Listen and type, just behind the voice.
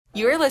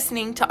You are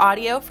listening to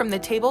audio from the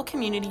Table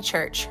Community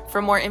Church.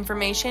 For more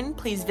information,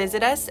 please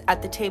visit us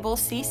at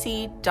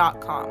thetablecc.com.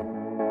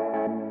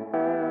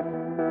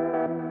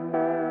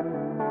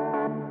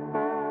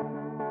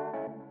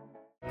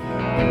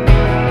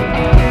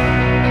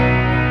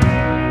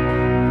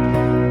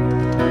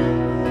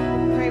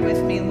 Pray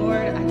with me,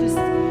 Lord.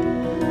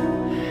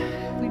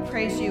 We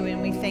praise you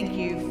and we thank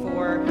you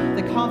for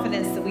the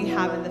confidence that we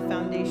have in the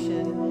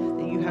foundation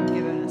that you have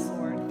given us,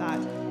 Lord, that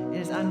it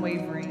is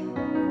unwavering.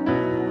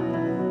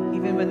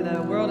 Even when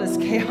the world is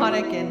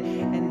chaotic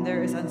and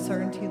there is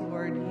uncertainty,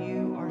 Lord,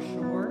 you are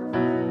sure.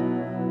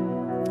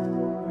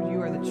 Lord, you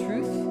are the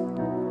truth.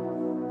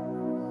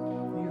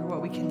 You are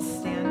what we can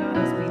stand on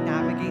as we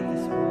navigate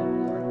this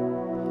world,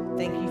 Lord.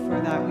 Thank you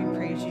for that. We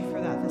praise you for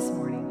that this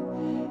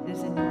morning. It is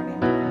in your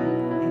name.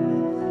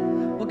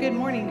 Amen. Well, good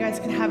morning. You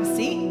guys can have a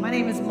seat. My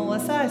name is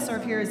Melissa. I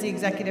serve here as the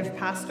executive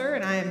pastor,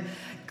 and I am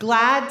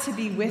glad to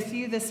be with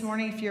you this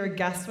morning. If you're a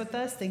guest with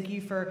us, thank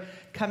you for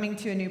coming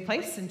to a new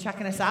place and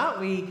checking us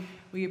out.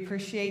 We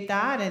appreciate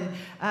that. And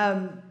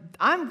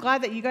I'm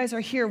glad that you guys are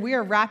here. We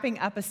are wrapping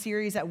up a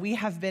series that we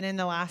have been in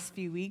the last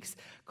few weeks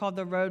called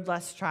The Road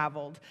Less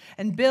Traveled.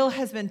 And Bill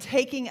has been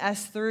taking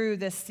us through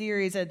this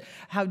series and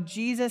how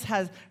Jesus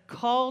has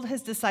called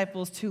his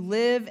disciples to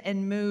live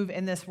and move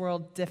in this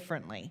world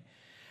differently.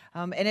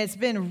 And it's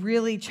been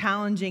really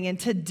challenging. And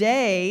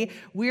today,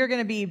 we are going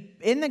to be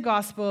in the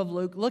Gospel of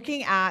Luke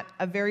looking at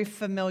a very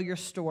familiar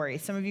story.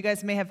 Some of you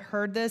guys may have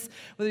heard this,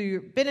 whether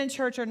you've been in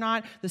church or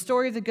not, the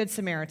story of the Good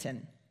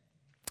Samaritan.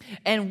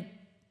 And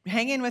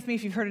hang in with me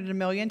if you've heard it a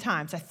million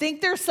times. I think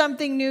there's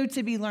something new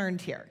to be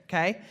learned here,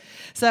 okay?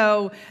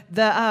 So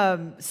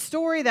the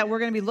story that we're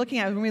going to be looking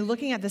at, we're going to be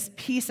looking at this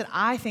piece that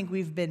I think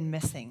we've been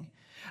missing.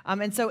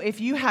 And so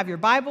if you have your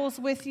Bibles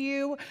with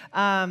you,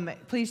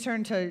 please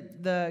turn to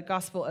the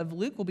Gospel of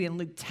Luke. We'll be in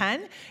Luke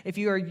 10. If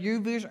you are a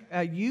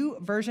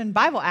YouVersion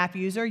Bible app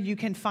user, you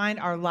can find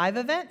our live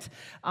event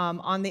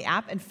on the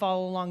app and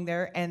follow along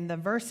there, and the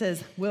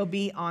verses will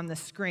be on the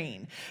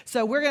screen.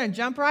 So we're going to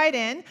jump right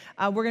in.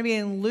 We're going to be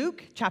in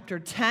Luke chapter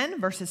 10,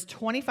 verses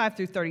 25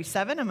 through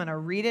 37. I'm going to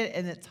read it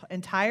in its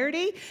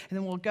entirety, and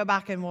then we'll go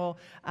back and we'll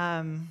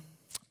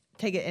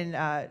take it in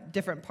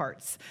different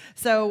parts.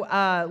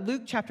 So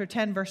Luke chapter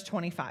 10, verse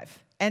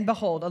 25. And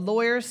behold, a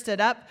lawyer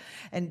stood up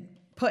and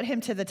put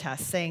him to the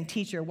test, saying,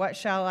 "Teacher, what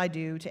shall I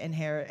do to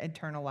inherit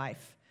eternal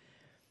life?"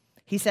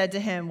 He said to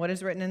him, "What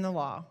is written in the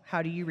law?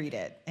 How do you read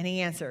it?" And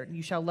he answered,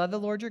 "You shall love the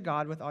Lord your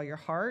God with all your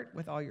heart,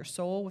 with all your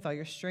soul, with all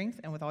your strength,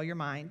 and with all your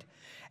mind,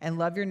 and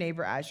love your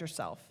neighbor as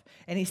yourself."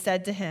 And he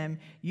said to him,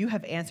 "You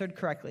have answered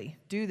correctly.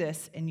 Do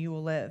this, and you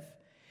will live."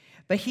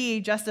 But he,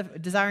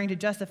 desiring to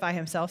justify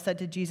himself, said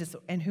to Jesus,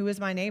 "And who is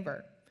my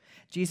neighbor?"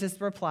 Jesus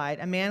replied,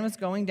 "A man was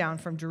going down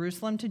from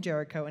Jerusalem to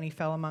Jericho, and he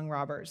fell among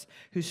robbers,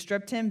 who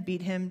stripped him,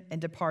 beat him,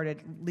 and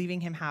departed,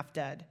 leaving him half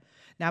dead.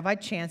 Now by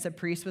chance a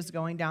priest was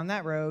going down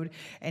that road,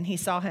 and he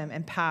saw him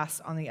and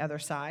passed on the other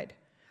side.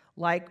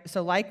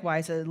 So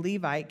likewise a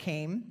Levite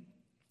came.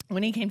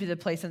 When he came to the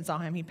place and saw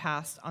him, he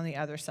passed on the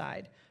other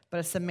side.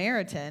 But a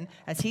Samaritan,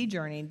 as he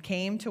journeyed,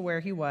 came to where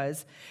he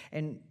was,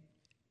 and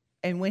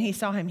when he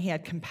saw him, he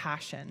had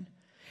compassion.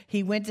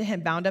 He went to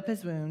him, bound up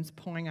his wounds,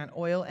 pouring on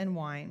oil and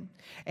wine.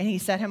 And he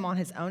set him on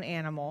his own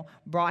animal,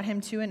 brought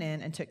him to an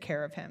inn, and took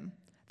care of him.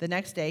 The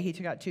next day he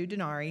took out 2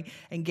 denarii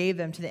and gave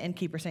them to the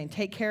innkeeper, saying,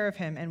 "Take care of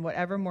him, and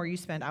whatever more you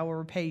spend, I will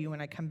repay you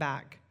when I come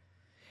back."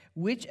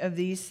 Which of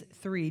these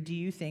 3 do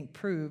you think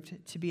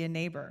proved to be a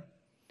neighbor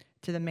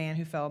to the man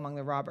who fell among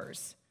the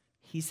robbers?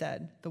 He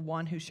said, "The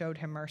one who showed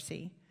him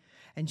mercy."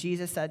 And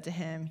Jesus said to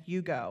him,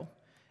 "You go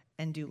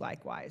and do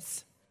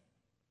likewise."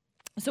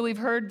 So we've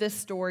heard this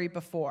story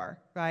before,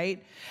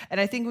 right? And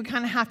I think we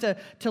kind of have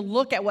to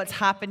look at what's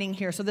happening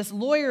here. So this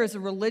lawyer is a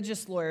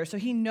religious lawyer, so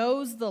he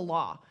knows the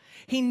law.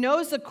 He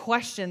knows the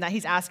question that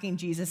he's asking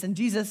Jesus, and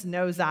Jesus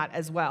knows that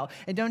as well.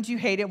 And don't you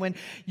hate it when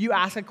you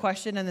ask a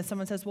question and then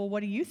someone says, "Well,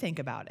 what do you think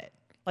about it?"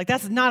 Like,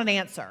 that's not an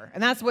answer.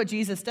 And that's what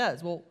Jesus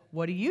does. "Well,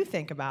 what do you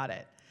think about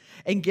it?"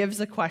 And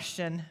gives a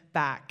question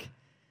back.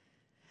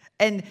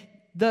 And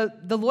the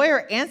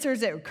lawyer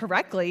answers it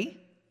correctly.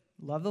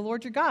 Love the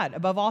Lord your God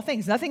above all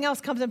things. Nothing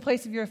else comes in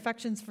place of your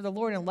affections for the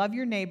Lord, and love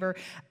your neighbor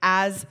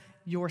as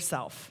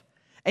yourself.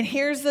 And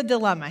here's the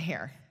dilemma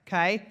here,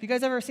 okay? Have you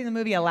guys ever seen the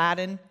movie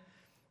Aladdin?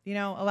 You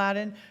know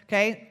Aladdin?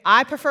 Okay?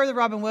 I prefer the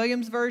Robin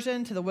Williams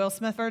version to the Will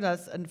Smith version.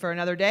 That's for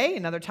another day,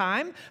 another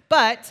time.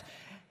 But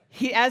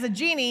he, as a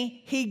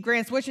genie, he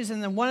grants wishes,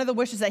 and then one of the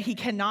wishes that he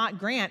cannot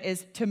grant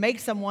is to make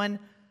someone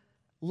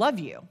love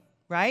you.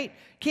 Right?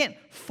 Can't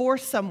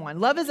force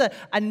someone. Love is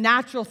a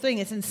natural thing.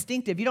 It's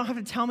instinctive. You don't have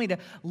to tell me to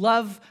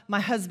love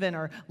my husband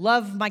or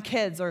love my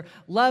kids or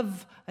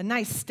love a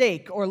nice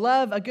steak or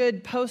love a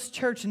good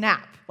post-church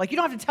nap. Like, you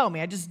don't have to tell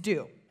me. I just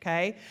do,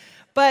 okay?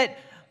 But,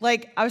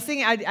 like, I was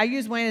thinking, I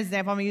use Wayne as an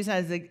example. I'm going to use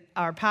that as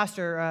our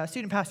pastor,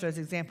 student pastor as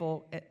an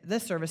example at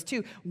this service,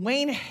 too.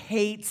 Wayne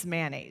hates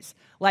mayonnaise.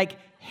 Like,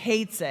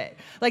 hates it.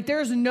 Like,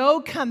 there's no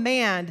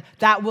command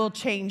that will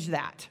change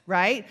that,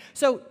 right?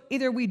 So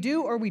either we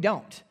do or we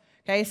don't.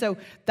 Okay, so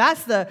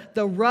that's the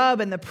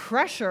rub and the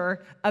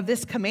pressure of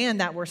this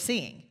command that we're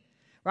seeing,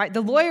 right?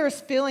 The lawyer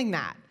is feeling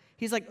that.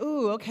 He's like,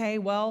 ooh, okay,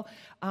 well,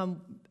 I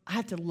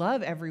have to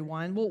love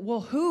everyone.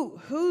 Well,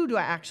 who do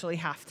I actually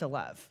have to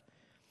love?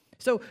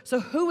 So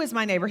who is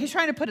my neighbor? He's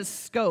trying to put a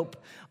scope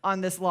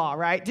on this law,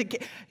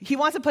 right? He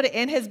wants to put it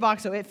in his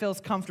box so it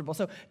feels comfortable.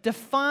 So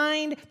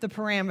define the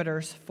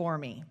parameters for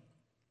me.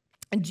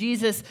 And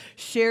Jesus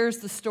shares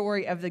the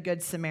story of the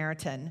Good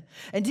Samaritan.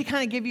 And to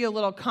kind of give you a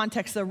little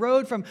context, the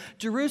road from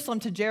Jerusalem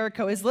to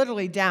Jericho is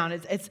literally down.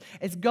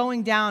 It's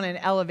going down in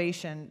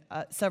elevation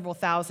several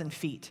thousand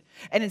feet.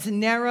 And it's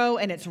narrow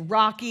and it's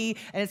rocky,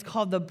 and it's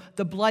called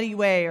the Bloody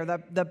Way, or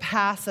the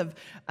pass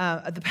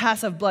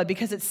of blood,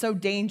 because it's so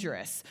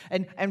dangerous.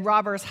 And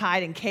robbers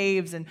hide in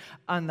caves and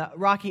on the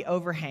rocky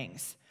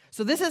overhangs.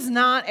 So this is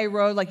not a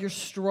road like you're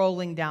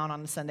strolling down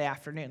on a Sunday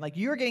afternoon. Like,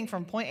 you're getting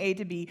from point A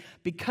to B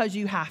because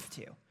you have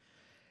to.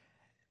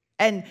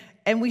 And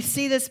we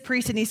see this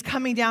priest, and he's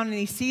coming down, and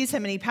he sees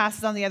him, and he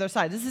passes on the other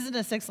side. This isn't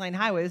a 6-lane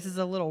highway. This is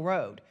a little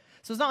road.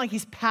 So it's not like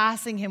he's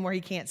passing him where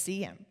he can't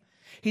see him.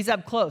 He's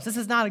up close. This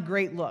is not a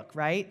great look,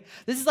 right?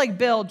 This is like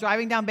Bill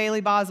driving down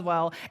Bailey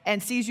Boswell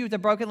and sees you with a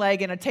broken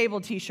leg and a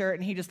table t-shirt,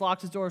 and he just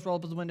locks his doors,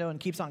 rolls up his window,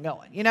 and keeps on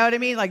going. You know what I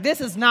mean? Like, this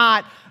is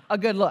not a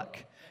good look,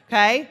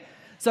 okay?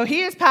 So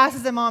he just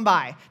passes them on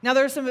by. Now,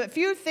 there's a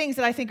few things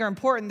that I think are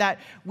important that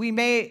we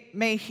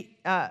may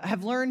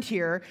have learned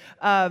here.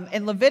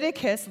 In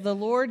Leviticus, the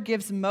Lord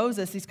gives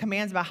Moses these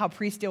commands about how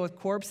priests deal with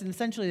corpses, and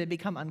essentially they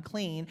become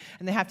unclean,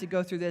 and they have to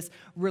go through this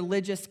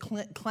religious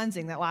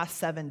cleansing that lasts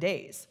 7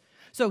 days.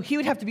 So he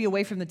would have to be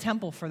away from the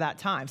temple for that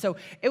time. So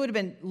it would have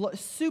been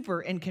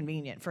super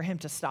inconvenient for him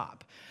to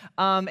stop.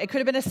 It could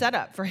have been a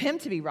setup for him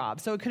to be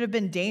robbed. So it could have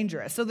been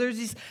dangerous. So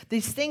there's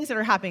these things that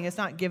are happening. It's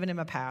not giving him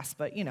a pass,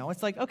 but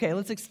it's like, okay,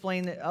 let's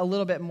explain a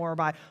little bit more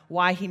about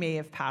why he may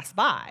have passed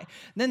by.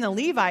 And then the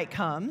Levite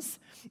comes,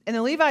 and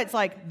the Levite's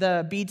like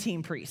the B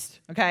team priest,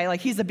 okay? Like,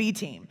 he's the B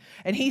team.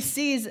 And he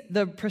sees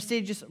the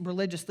prestigious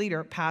religious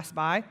leader pass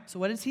by. So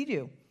what does he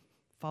do?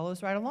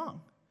 Follows right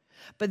along.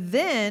 But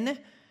then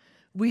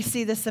we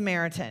see the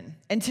Samaritan.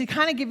 And to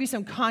kind of give you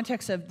some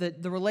context of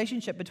the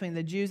relationship between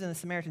the Jews and the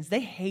Samaritans,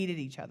 they hated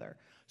each other,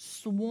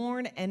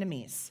 sworn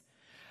enemies.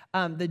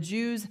 The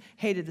Jews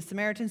hated the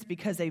Samaritans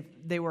because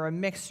they were a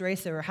mixed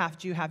race. They were half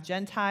Jew, half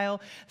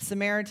Gentile.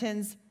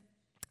 Samaritans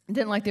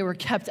didn't like they were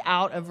kept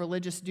out of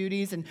religious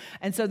duties.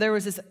 And so there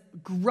was this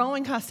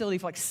growing hostility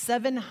for like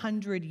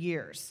 700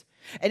 years.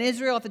 And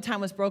Israel at the time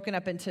was broken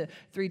up into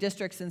 3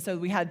 districts, and so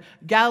we had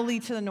Galilee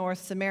to the north,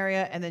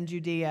 Samaria, and then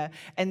Judea.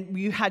 And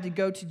you had to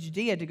go to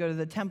Judea to go to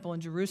the temple in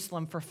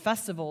Jerusalem for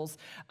festivals,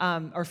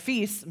 or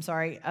feasts,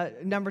 a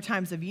number of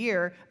times of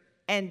year,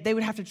 and they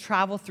would have to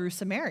travel through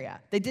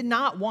Samaria. They did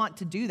not want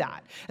to do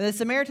that. And the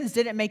Samaritans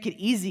didn't make it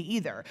easy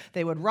either.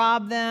 They would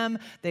rob them,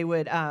 they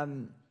would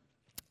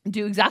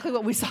do exactly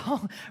what we saw,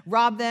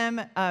 rob them,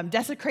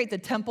 desecrate the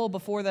temple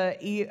before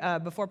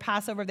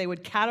Passover. They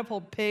would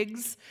catapult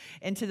pigs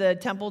into the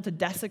temple to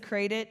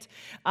desecrate it.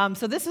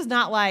 So this is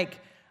not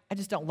like, I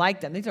just don't like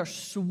them. These are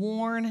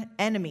sworn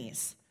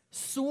enemies.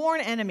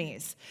 Sworn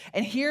enemies.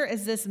 And here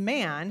is this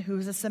man who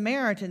is a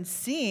Samaritan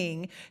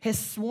seeing his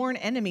sworn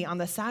enemy on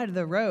the side of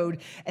the road,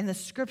 and the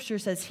scripture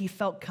says he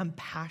felt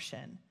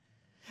compassion.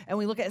 And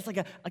we look at it's like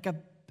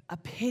a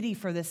pity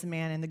for this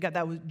man and the God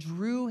that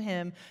drew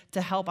him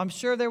to help. I'm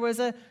sure there was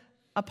a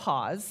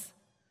pause,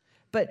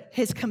 but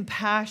his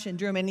compassion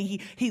drew him, and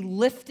he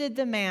lifted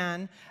the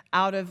man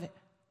out of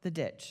the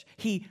ditch.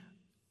 He,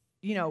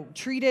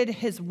 treated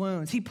his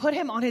wounds. He put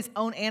him on his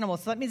own animal.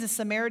 So that means the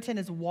Samaritan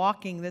is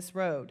walking this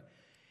road.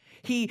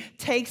 He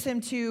takes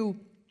him to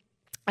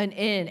an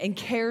inn and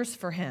cares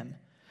for him.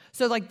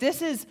 So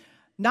this is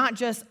not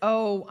just,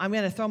 I'm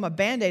going to throw him a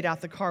Band-Aid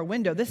out the car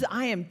window.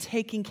 I am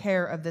taking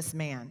care of this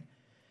man.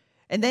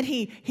 And then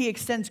he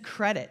extends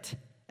credit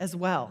as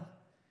well.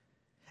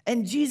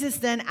 And Jesus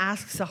then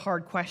asks a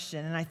hard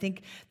question, and I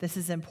think this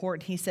is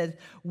important. He said,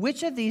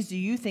 which of these do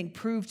you think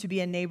proved to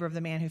be a neighbor of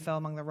the man who fell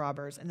among the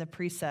robbers? And the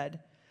priest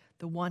said,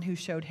 the one who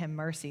showed him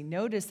mercy.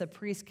 Notice the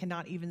priest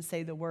cannot even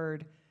say the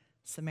word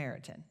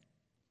Samaritan.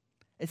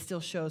 It still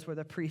shows where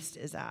the priest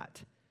is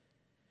at.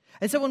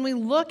 And so when we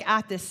look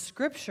at this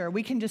scripture,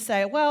 we can just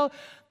say, well,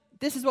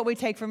 this is what we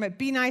take from it.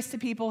 Be nice to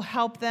people,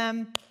 help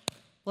them.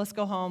 Let's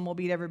go home. We'll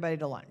beat everybody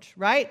to lunch,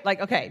 right?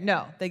 Okay,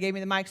 no. They gave me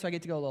the mic, so I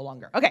get to go a little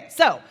longer. Okay,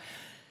 so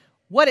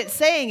what it's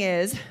saying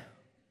is,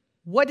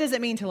 what does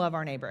it mean to love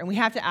our neighbor? And we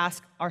have to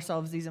ask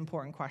ourselves these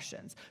important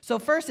questions. So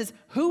first is,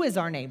 who is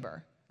our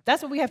neighbor?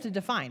 That's what we have to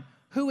define.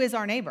 Who is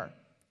our neighbor?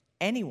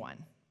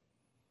 Anyone.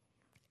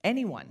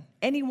 Anyone.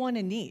 Anyone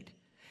in need.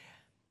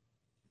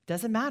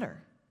 Doesn't matter.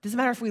 Doesn't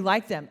matter if we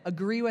like them,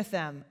 agree with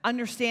them,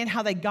 understand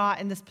how they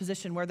got in this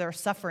position where they're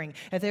suffering,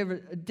 if they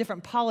have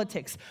different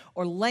politics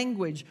or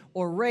language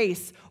or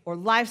race or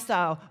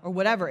lifestyle or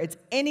whatever. It's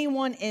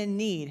anyone in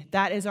need.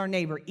 That is our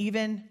neighbor,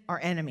 even our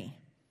enemy.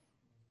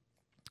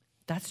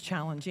 That's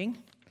challenging.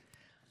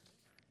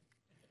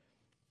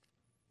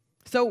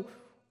 So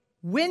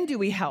when do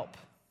we help,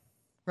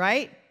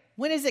 right?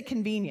 When is it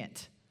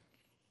convenient?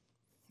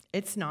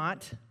 It's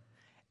not.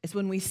 It's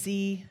when we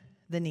see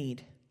the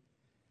need.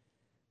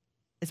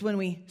 It's when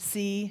we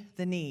see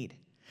the need.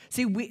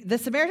 See, the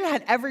Samaritan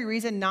had every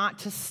reason not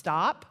to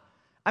stop.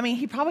 I mean,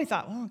 he probably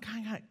thought, well,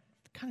 kind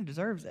of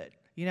deserves it,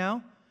 you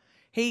know?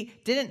 He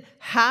didn't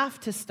have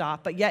to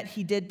stop, but yet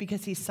he did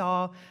because he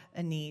saw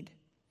a need.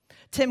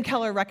 Tim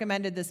Keller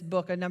recommended this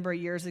book a number of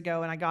years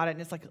ago, and I got it,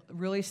 and it's like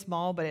really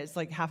small, but it's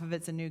like half of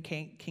it's a New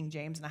King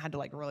James, and I had to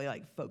like really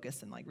like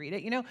focus and like read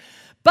it, you know?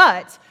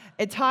 But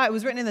it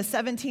was written in the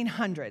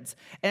 1700s,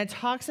 and the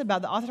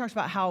author talks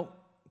about how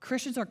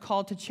Christians are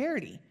called to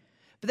charity.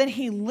 But then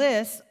he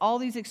lists all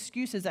these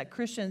excuses that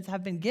Christians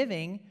have been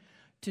giving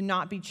to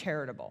not be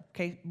charitable,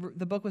 okay?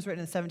 The book was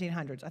written in the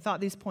 1700s. I thought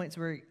these points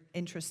were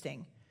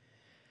interesting.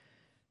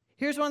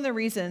 Here's one of the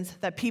reasons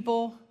that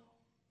people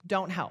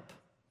don't help.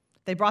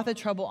 They brought the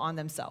trouble on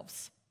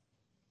themselves.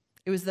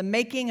 It was the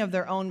making of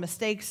their own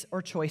mistakes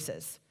or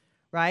choices,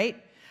 right?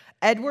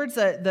 Edwards,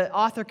 the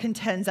author,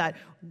 contends that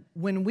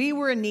when we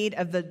were in need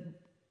of the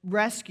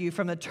rescue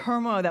from the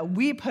turmoil that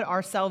we put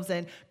ourselves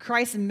in,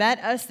 Christ met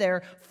us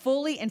there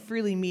fully and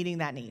freely meeting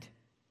that need.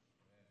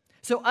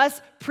 So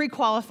us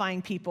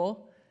pre-qualifying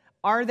people,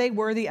 are they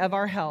worthy of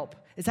our help,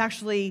 is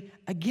actually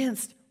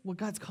against what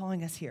God's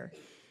calling us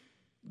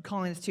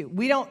to.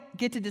 We don't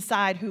get to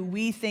decide who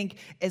we think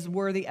is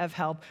worthy of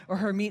help or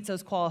who meets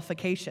those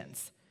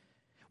qualifications,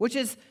 which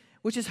is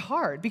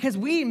hard because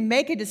we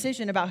make a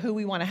decision about who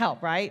we want to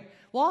help, right?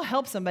 Well, I'll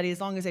help somebody as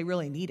long as they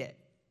really need it.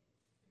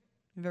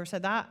 You've ever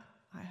said that?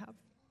 I have,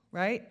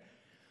 right?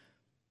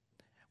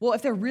 Well,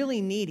 if they're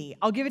really needy,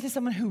 I'll give it to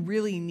someone who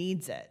really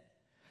needs it.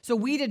 So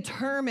we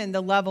determine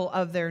the level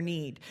of their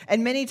need.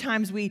 And many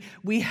times we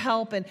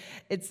help, and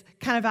it's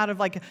kind of out of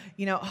like,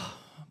 you know, oh,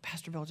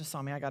 Pastor Bill just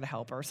saw me, I got to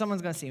help. Or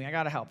someone's going to see me, I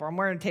got to help. Or I'm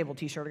wearing a table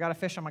t-shirt, I got a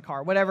fish on my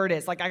car, whatever it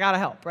is. Like, I got to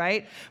help,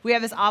 right? We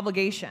have this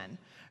obligation,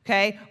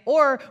 okay?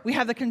 Or we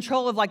have the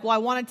control of like, well, I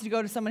want it to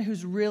go to someone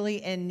who's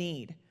really in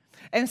need.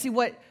 And see,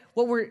 what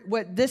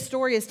this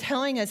story is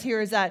telling us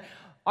here is that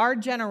our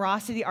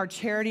generosity, our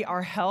charity,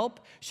 our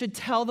help should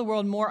tell the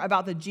world more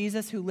about the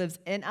Jesus who lives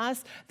in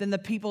us than the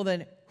people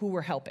who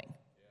we're helping.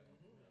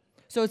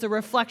 So it's a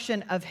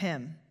reflection of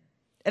him.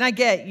 And I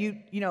get,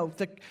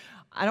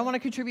 I don't want to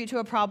contribute to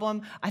a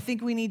problem. I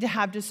think we need to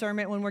have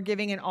discernment when we're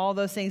giving and all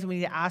those things. We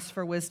need to ask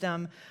for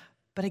wisdom.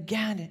 But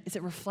again, is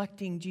it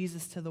reflecting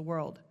Jesus to the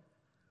world?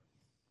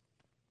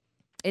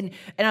 And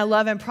I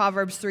love in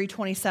Proverbs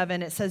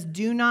 3:27, it says,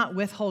 do not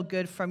withhold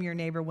good from your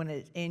neighbor when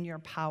it is in your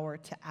power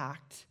to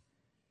act.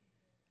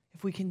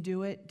 If we can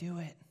do it, do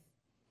it.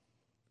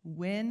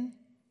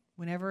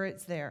 Whenever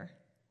it's there,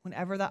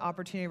 whenever that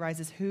opportunity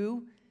arises,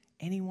 who?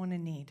 Anyone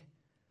in need.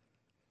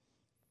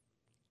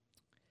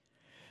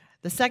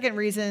 The second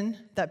reason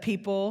that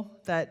people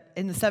that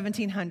in the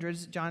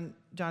 1700s,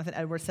 Jonathan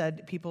Edwards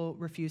said people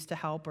refuse to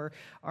help or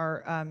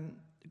are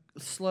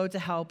slow to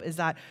help is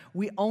that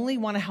we only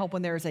want to help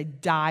when there is a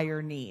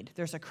dire need.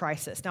 There's a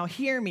crisis. Now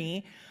hear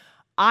me.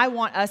 I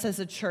want us as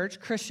a church,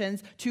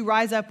 Christians, to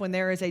rise up when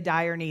there is a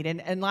dire need.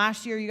 And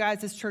last year, you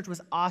guys, this church was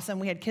awesome.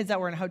 We had kids that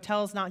were in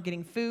hotels not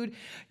getting food.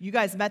 You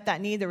guys met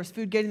that need. There was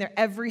food getting there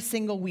every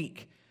single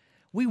week.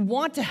 We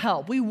want to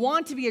help. We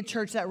want to be a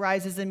church that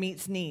rises and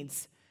meets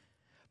needs.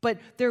 But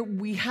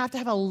we have to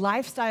have a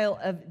lifestyle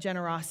of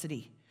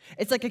generosity.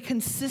 It's like a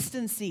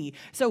consistency.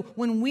 So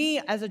when we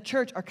as a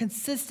church are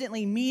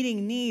consistently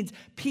meeting needs,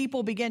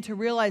 people begin to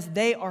realize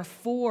they are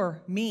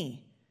for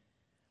me.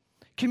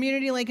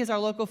 Community Link is our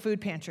local food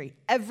pantry.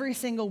 Every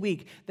single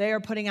week, they are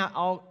putting out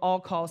all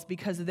calls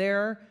because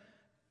their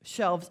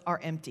shelves are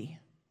empty.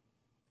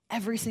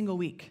 Every single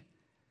week.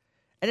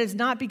 And it's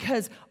not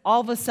because all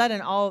of a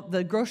sudden all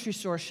the grocery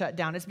stores shut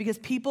down. It's because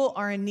people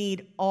are in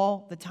need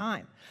all the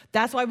time.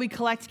 That's why we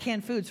collect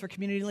canned foods for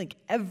Community Link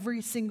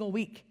every single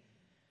week.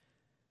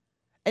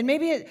 And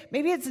maybe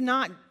it's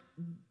not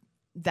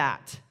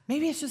that.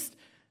 Maybe it's just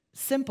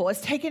simple.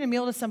 It's taking a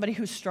meal to somebody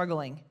who's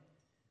struggling.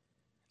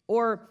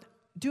 Or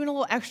doing a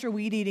little extra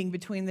weed eating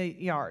between the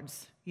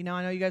yards. You know,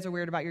 I know you guys are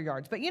weird about your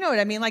yards, but you know what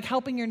I mean, like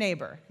helping your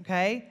neighbor,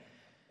 okay?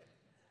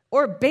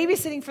 Or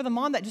babysitting for the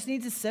mom that just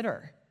needs a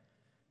sitter.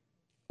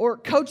 Or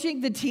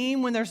coaching the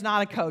team when there's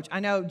not a coach. I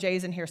know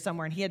Jay's in here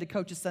somewhere, and he had to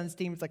coach his son's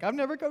team. It's like, I've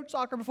never coached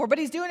soccer before, but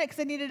he's doing it because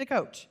they needed a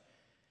coach.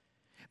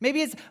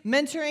 Maybe it's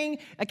mentoring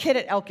a kid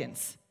at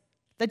Elkins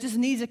that just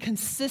needs a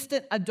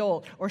consistent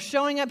adult, or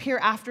showing up here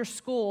after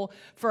school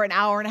for an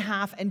hour and a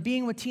half and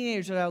being with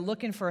teenagers that are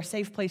looking for a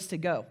safe place to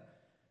go.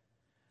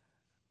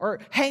 Or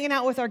hanging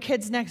out with our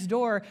kids next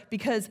door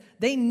because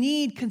they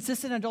need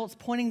consistent adults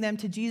pointing them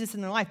to Jesus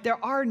in their life.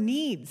 There are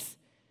needs.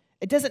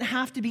 It doesn't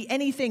have to be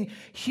anything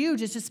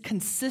huge. It's just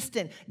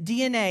consistent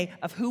DNA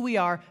of who we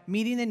are,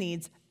 meeting the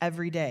needs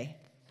every day.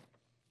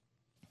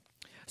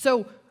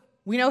 So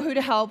we know who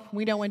to help,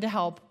 we know when to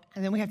help,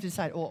 and then we have to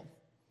decide, well,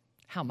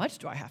 how much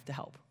do I have to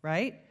help,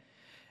 right?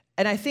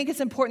 And I think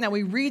it's important that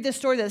we read this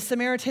story that the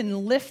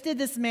Samaritan lifted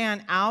this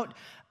man out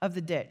of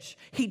the ditch.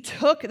 He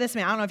took this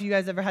man. I don't know if you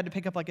guys ever had to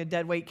pick up like a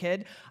dead weight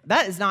kid.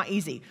 That is not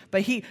easy.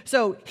 But he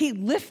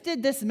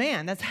lifted this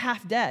man that's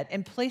half dead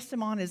and placed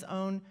him on his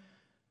own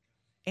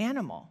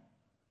animal.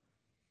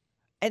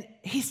 And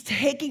he's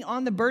taking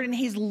on the burden.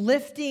 He's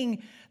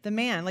lifting the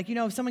man. Like,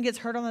 if someone gets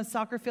hurt on the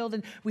soccer field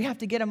and we have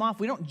to get them off,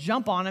 we don't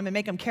jump on them and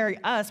make them carry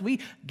us.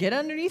 We get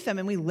underneath them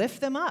and we lift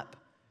them up.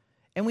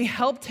 And we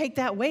help take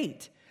that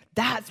weight.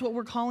 That's what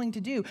we're calling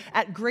to do.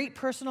 At great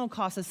personal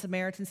cost, the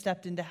Samaritan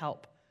stepped in to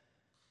help.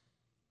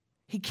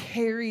 He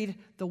carried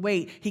the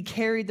weight. He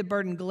carried the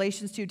burden.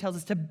 Galatians 2 tells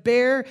us to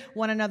bear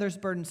one another's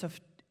burden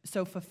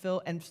so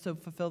fulfill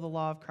the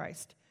law of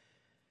Christ.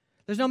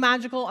 There's no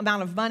magical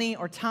amount of money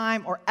or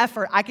time or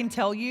effort I can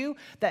tell you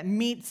that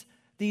meets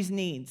these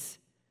needs.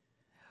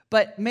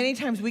 But many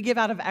times we give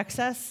out of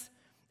excess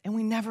and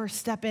we never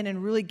step in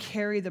and really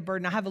carry the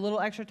burden. I have a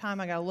little extra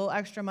time. I got a little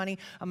extra money.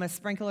 I'm going to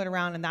sprinkle it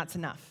around and that's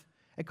enough.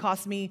 It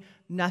costs me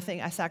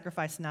nothing. I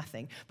sacrifice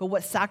nothing. But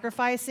what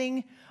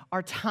sacrificing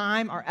our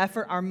time, our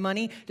effort, our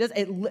money does,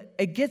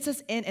 it gets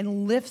us in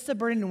and lifts the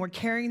burden, and we're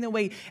carrying the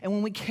weight. And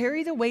when we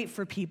carry the weight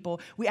for people,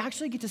 we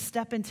actually get to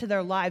step into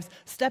their lives,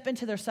 step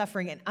into their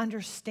suffering, and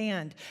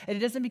understand. And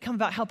it doesn't become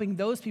about helping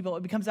those people.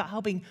 It becomes about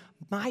helping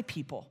my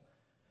people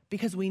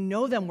because we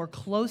know them. We're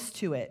close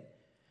to it.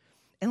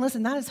 And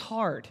listen, that is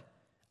hard.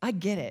 I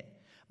get it.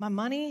 My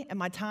money and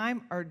my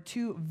time are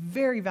two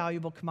very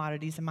valuable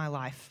commodities in my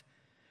life.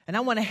 And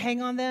I want to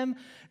hang on them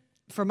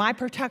for my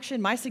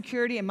protection, my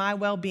security, and my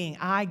well-being.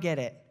 I get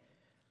it.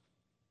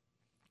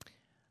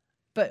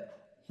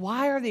 But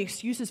why are the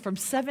excuses from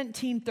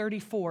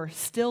 1734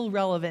 still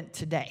relevant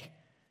today?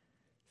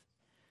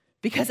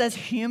 Because as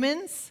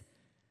humans,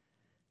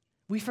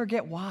 we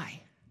forget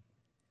why.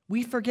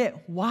 We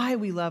forget why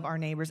we love our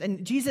neighbors.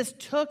 And Jesus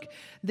took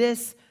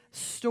this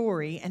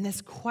story and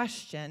this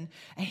question,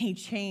 and he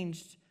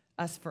changed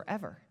us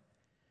forever.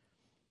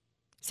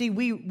 See,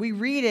 we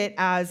read it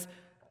as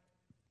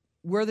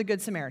we're the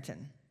Good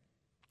Samaritan,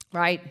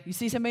 right? You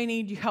see somebody in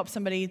need, you help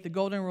somebody. The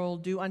golden rule,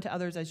 do unto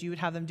others as you would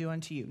have them do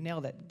unto you.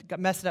 Nailed it.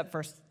 Messed it up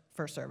first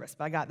service,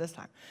 but I got it this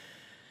time.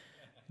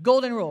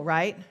 Golden rule,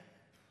 right?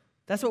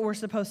 That's what we're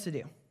supposed to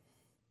do.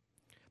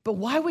 But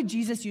why would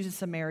Jesus use a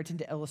Samaritan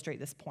to illustrate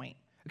this point?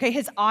 Okay,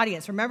 his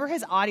audience. Remember,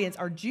 his audience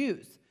are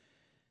Jews.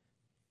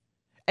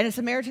 And a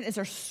Samaritan is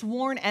our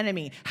sworn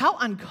enemy. How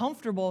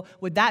uncomfortable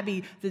would that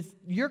be that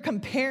you're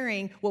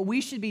comparing what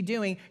we should be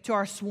doing to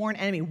our sworn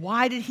enemy?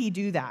 Why did he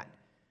do that?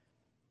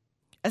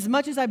 As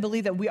much as I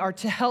believe that we are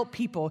to help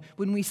people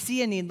when we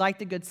see a need like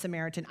the Good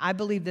Samaritan, I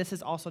believe this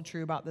is also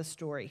true about this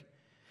story.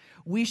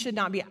 We should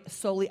not be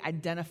solely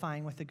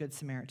identifying with the Good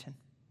Samaritan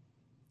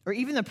or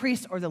even the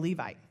priest or the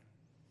Levite.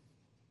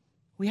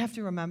 We have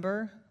to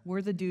remember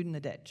we're the dude in the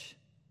ditch.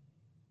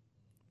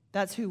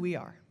 That's who we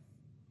are.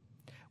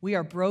 We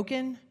are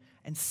broken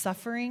and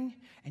suffering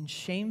and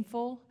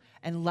shameful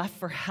and left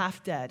for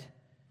half dead.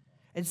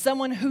 And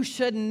someone who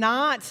should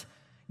not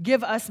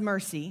give us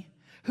mercy,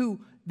 who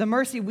the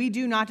mercy we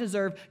do not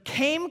deserve,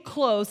 came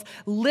close,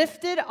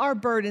 lifted our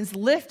burdens,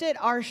 lifted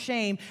our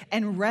shame,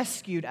 and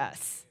rescued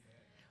us.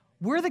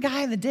 We're the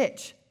guy in the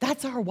ditch.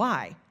 That's our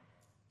why.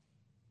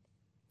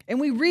 And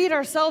we read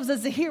ourselves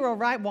as the hero,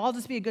 right? Well, I'll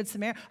just be a good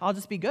Samaritan. I'll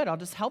just be good. I'll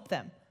just help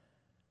them.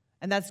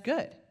 And that's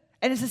good.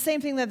 And it's the same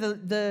thing that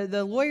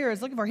the lawyer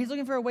is looking for. He's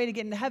looking for a way to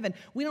get into heaven.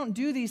 We don't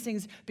do these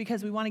things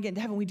because we want to get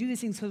into heaven. We do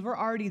these things because we're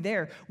already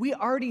there. We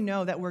already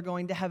know that we're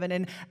going to heaven.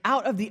 And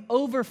out of the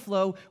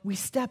overflow, we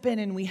step in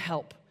and we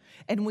help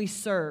and we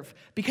serve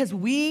because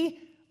we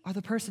are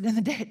the person in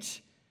the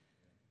ditch.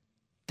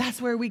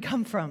 That's where we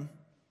come from.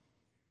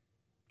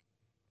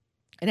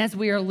 And as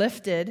we are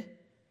lifted,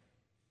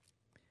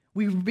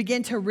 we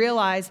begin to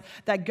realize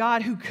that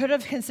God, who could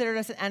have considered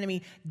us an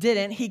enemy,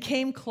 didn't. He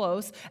came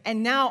close,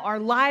 and now our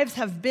lives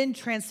have been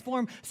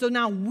transformed. So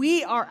now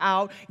we are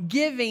out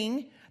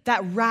giving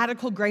that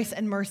radical grace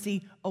and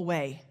mercy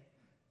away.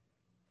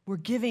 We're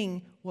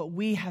giving what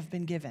we have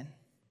been given.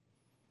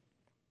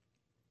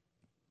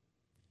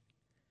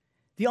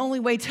 The only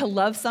way to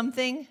love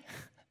something,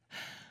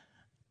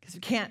 because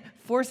we can't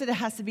force it, it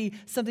has to be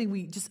something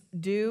we just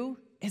do,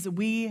 is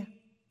we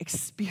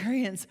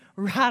experience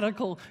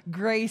radical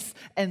grace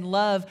and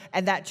love,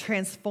 and that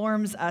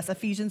transforms us.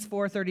 Ephesians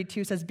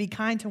 4:32 says, be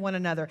kind to one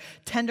another,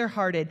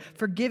 tenderhearted,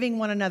 forgiving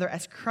one another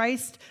as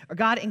Christ, or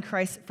God in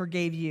Christ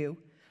forgave you.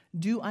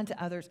 Do unto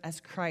others as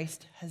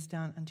Christ has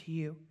done unto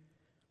you.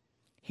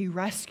 He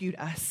rescued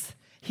us.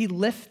 He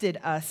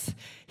lifted us.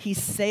 He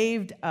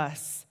saved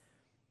us.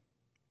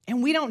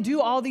 And we don't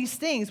do all these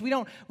things. We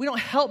don't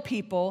help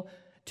people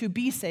to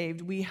be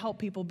saved. We help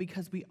people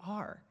because we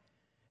are.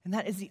 And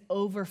that is the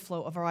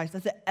overflow of our lives.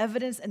 That's the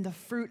evidence and the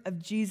fruit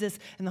of Jesus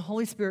and the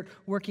Holy Spirit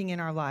working in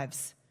our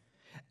lives.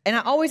 And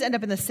I always end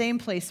up in the same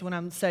place when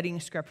I'm studying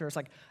scripture. It's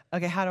like,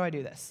 okay, how do I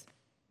do this?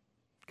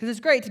 Because it's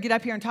great to get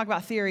up here and talk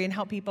about theory and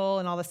help people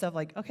and all this stuff.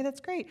 Like, okay,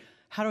 that's great.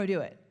 How do I do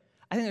it?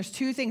 I think there's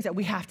two things that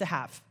we have to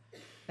have.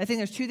 I think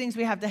there's two things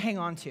we have to hang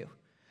on to.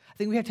 I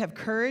think we have to have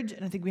courage,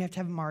 and I think we have to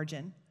have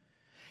margin.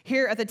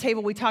 Here at the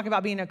table, we talk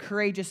about being a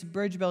courageous,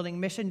 bridge-building,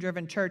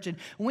 mission-driven church. And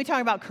when we talk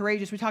about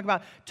courageous, we talk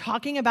about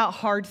talking about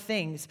hard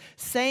things,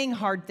 saying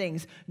hard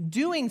things,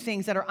 doing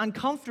things that are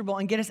uncomfortable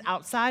and get us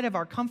outside of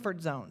our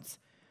comfort zones.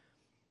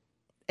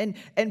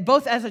 And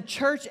both as a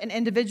church and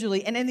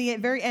individually. And in the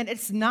very end,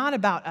 it's not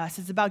about us.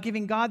 It's about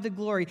giving God the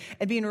glory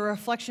and being a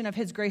reflection of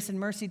his grace and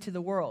mercy to the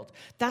world.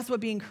 That's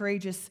what being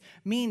courageous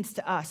means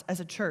to us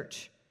as a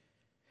church.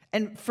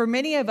 And for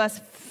many of us,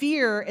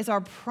 fear is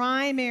our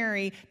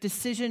primary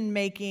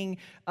decision-making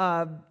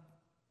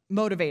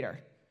motivator.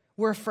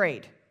 We're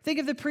afraid. Think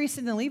of the priest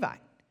and the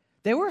Levite.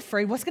 They were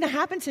afraid, what's going to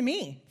happen to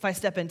me if I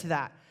step into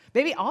that?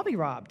 Maybe I'll be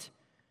robbed.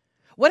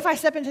 What if I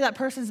step into that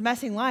person's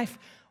messing life?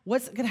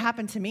 What's going to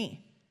happen to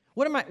me?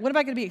 What am I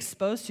going to be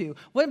exposed to?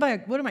 What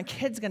are my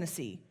kids going to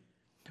see?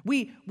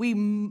 We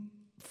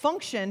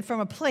function from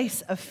a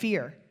place of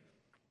fear.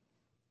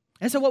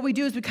 And so what we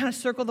do is we kind of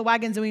circle the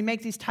wagons and we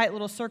make these tight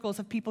little circles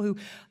of people who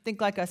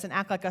think like us and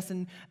act like us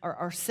and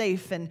are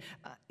safe and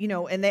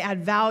and they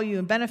add value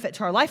and benefit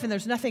to our life, and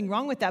there's nothing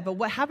wrong with that. But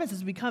what happens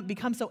is we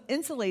become so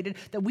insulated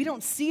that we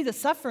don't see the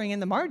suffering in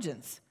the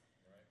margins.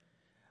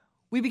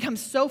 We become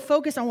so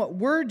focused on what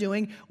we're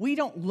doing, we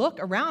don't look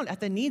around at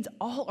the needs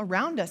all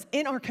around us,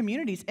 in our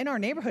communities, in our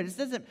neighborhoods. It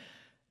doesn't,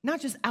 not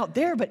just out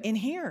there, but in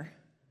here.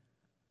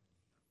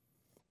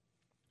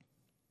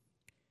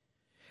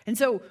 And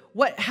so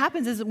what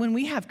happens is that when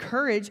we have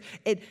courage,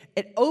 it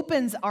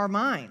opens our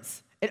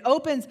minds. It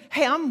opens,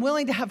 hey, I'm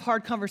willing to have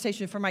hard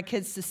conversation for my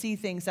kids to see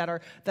things that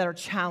are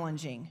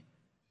challenging.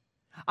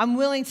 I'm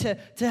willing to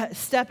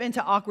step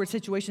into awkward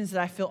situations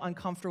that I feel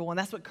uncomfortable, and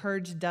that's what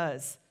courage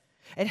does.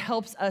 It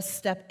helps us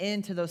step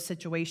into those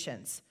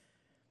situations.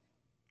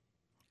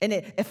 And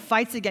it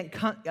fights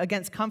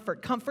against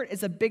comfort. Comfort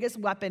is the biggest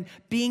weapon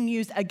being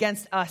used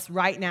against us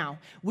right now.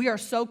 We are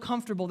so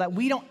comfortable that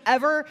we don't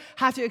ever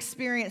have to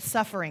experience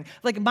suffering.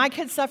 Like my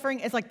kid's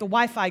suffering is like the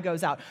Wi-Fi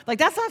goes out. Like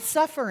that's not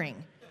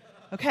suffering,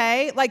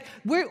 okay? Like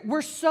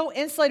we're so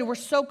insulated. We're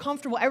so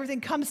comfortable.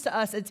 Everything comes to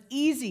us. It's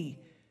easy.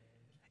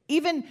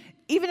 Even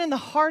in the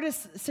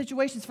hardest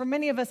situations, for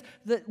many of us,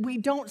 that we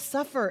don't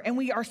suffer, and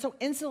we are so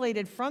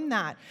insulated from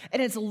that.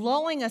 And it's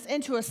lulling us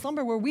into a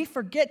slumber where we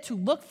forget to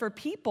look for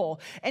people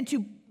and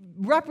to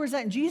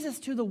represent Jesus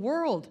to the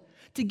world,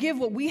 to give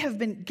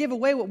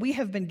away what we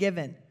have been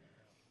given.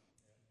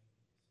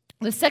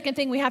 The second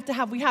thing we have to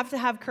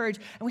have courage,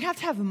 and we have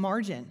to have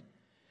margin.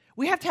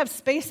 We have to have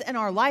space in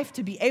our life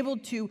to be able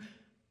to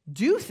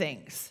do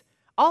things.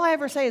 All I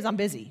ever say is, I'm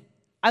busy.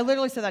 I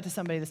literally said that to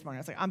somebody this morning.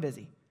 I was like, I'm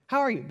busy. How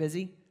are you?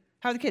 Busy?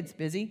 How are the kids?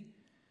 Busy?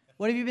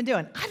 What have you been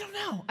doing? I don't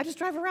know. I just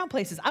drive around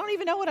places. I don't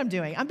even know what I'm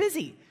doing. I'm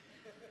busy.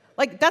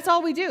 Like, that's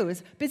all we do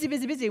is busy,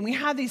 busy, busy. And we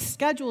have these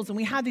schedules and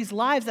we have these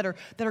lives that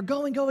are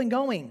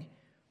going.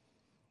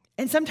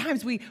 And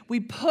sometimes we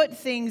put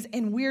things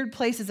in weird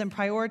places and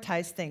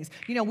prioritize things.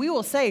 We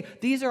will say,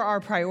 these are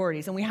our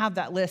priorities, and we have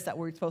that list that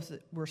we're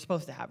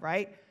supposed to have,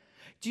 right?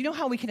 Do you know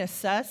how we can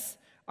assess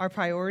our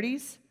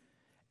priorities?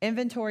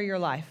 Inventory your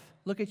life.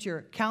 Look at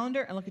your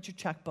calendar and look at your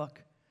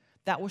checkbook.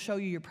 That will show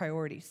you your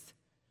priorities.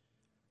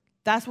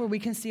 That's where we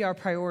can see our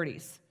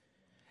priorities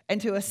and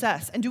to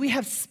assess. And do we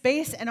have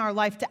space in our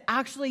life to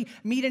actually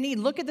meet a need?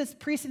 Look at this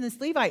priest and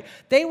this Levite.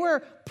 They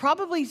were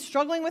probably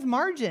struggling with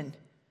margin.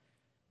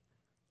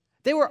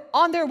 They were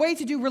on their way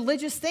to do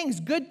religious things,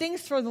 good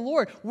things for the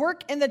Lord,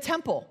 work in the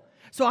temple.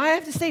 So I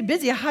have to stay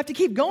busy. I have to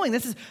keep going.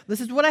 This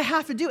is what I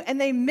have to do.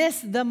 And they miss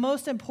the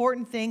most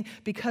important thing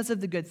because of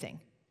the good thing.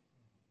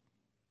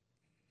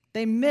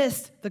 They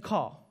missed the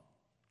call.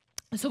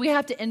 So we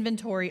have to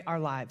inventory our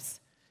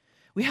lives.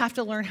 We have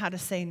to learn how to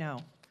say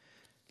no.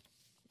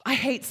 I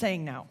hate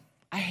saying no.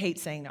 I hate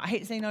saying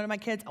no to my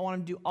kids. I want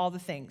them to do all the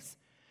things.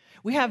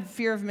 We have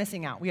fear of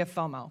missing out. We have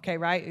FOMO, okay,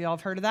 right? You all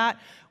have heard of that?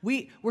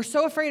 We're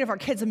so afraid of our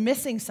kids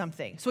missing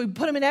something, so we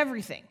put them in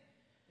everything.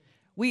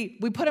 We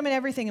put them in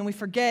everything and we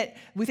forget,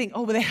 we think,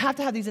 but they have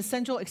to have these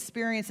essential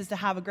experiences to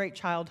have a great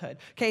childhood,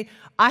 okay?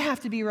 I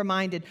have to be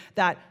reminded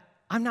that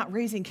I'm not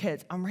raising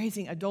kids, I'm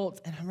raising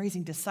adults, and I'm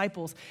raising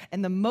disciples.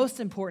 And the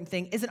most important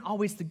thing isn't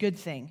always the good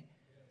thing.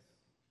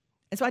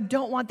 And so I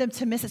don't want them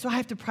to miss it. So I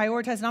have to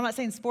prioritize. And I'm not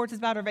saying sports is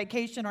bad or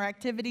vacation or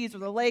activities or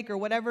the lake or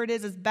whatever it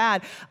is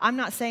bad. I'm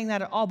not saying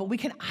that at all. But we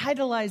can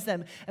idolize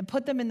them and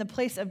put them in the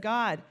place of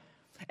God.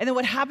 And then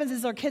what happens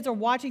is our kids are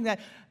watching that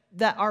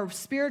our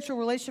spiritual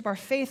relationship, our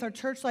faith, our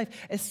church life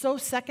is so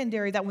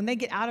secondary that when they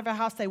get out of our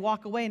house, they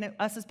walk away. And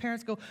us as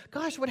parents go,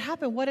 gosh, what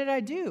happened? What did I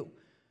do?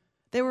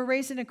 They were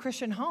raised in a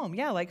Christian home.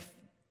 Yeah, like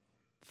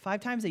 5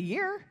 times a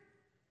year.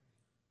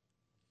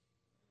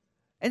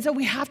 And so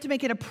we have to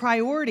make it a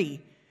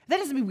priority. That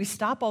doesn't mean we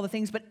stop all the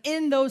things, but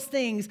in those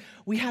things,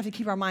 we have to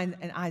keep our mind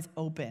and eyes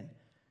open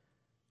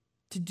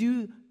to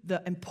do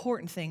the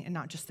important thing and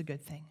not just the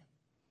good thing.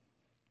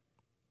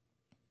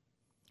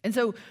 And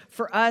so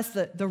for us,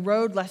 the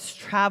road less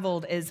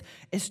traveled is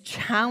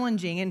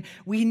challenging, and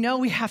we know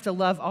we have to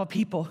love all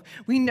people.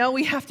 We know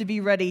we have to be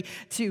ready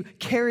to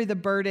carry the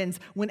burdens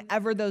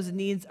whenever those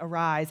needs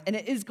arise. And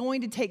it is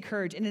going to take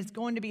courage, and it's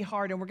going to be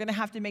hard, and we're going to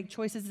have to make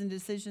choices and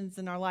decisions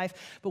in our life,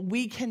 but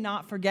we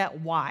cannot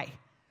forget why.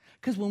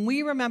 Because when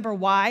we remember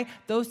why,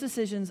 those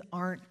decisions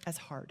aren't as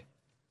hard.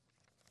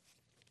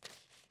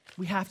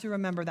 We have to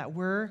remember that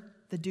we're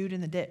the dude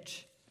in the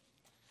ditch.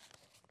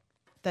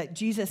 that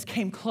Jesus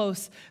came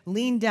close,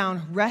 leaned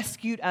down,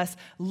 rescued us,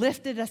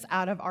 lifted us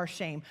out of our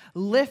shame,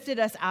 lifted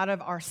us out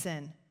of our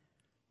sin,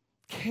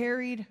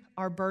 carried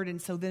our burden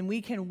so then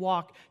we can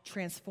walk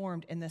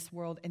transformed in this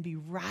world and be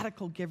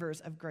radical givers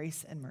of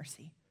grace and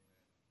mercy.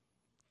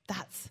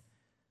 That's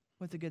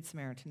what the Good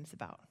Samaritan is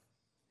about.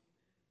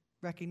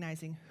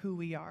 Recognizing who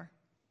we are,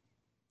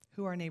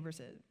 who our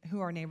neighbors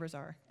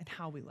are, and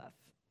how we love.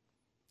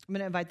 I'm going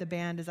to invite the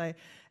band as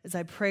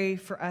I pray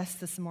for us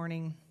this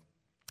morning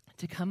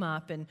to come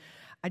up. And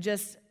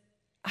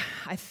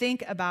I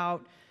think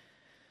about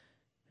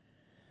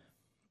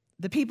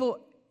the people,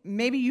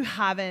 maybe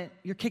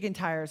you're kicking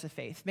tires of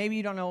faith. Maybe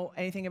you don't know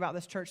anything about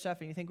this church stuff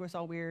and you think we're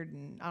all weird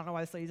and I don't know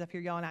why this lady's up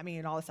here yelling at me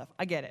and all this stuff.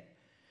 I get it.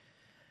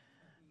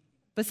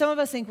 But some of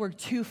us think we're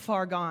too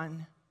far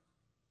gone.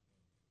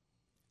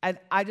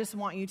 I just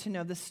want you to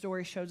know this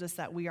story shows us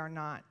that we are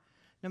not.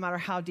 No matter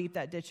how deep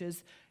that ditch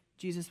is,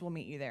 Jesus will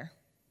meet you there.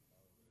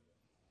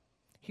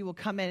 He will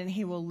come in and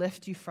he will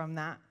lift you from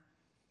that.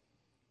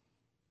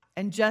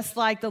 And just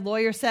like the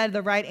lawyer said,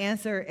 the right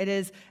answer, it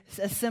is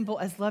as simple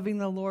as loving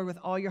the Lord with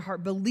all your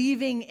heart,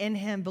 believing in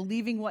him,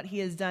 believing what he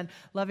has done,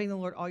 loving the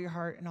Lord all your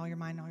heart and all your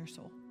mind and all your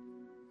soul.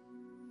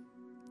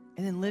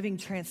 And then living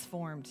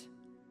transformed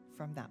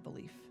from that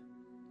belief.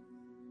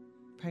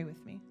 Pray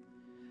with me.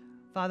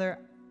 Father,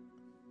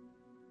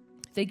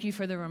 thank you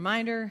for the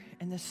reminder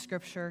in this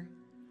scripture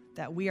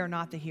that we are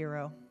not the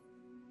hero.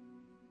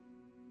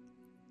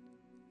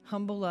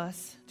 Humble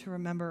us to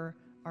remember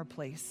our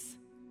place.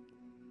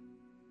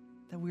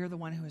 That we are the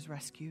one who is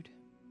rescued.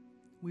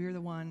 We are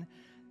the one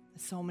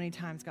that so many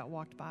times got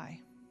walked by.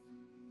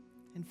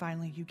 And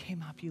finally, you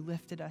came up, you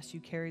lifted us,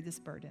 you carried this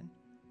burden.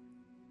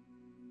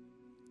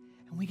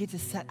 And we get to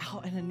set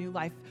out in a new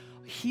life,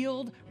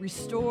 healed,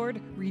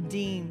 restored,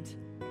 redeemed,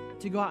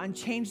 to go out and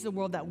change the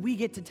world that we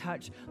get to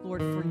touch,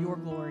 Lord, for your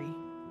glory.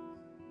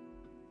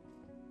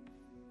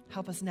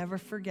 Help us never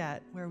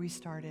forget where we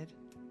started.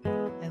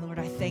 And Lord,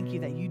 I thank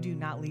you that you do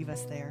not leave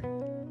us there.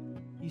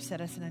 You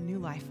set us in a new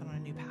life and on a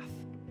new path.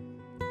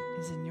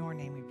 It is in your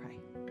name we pray.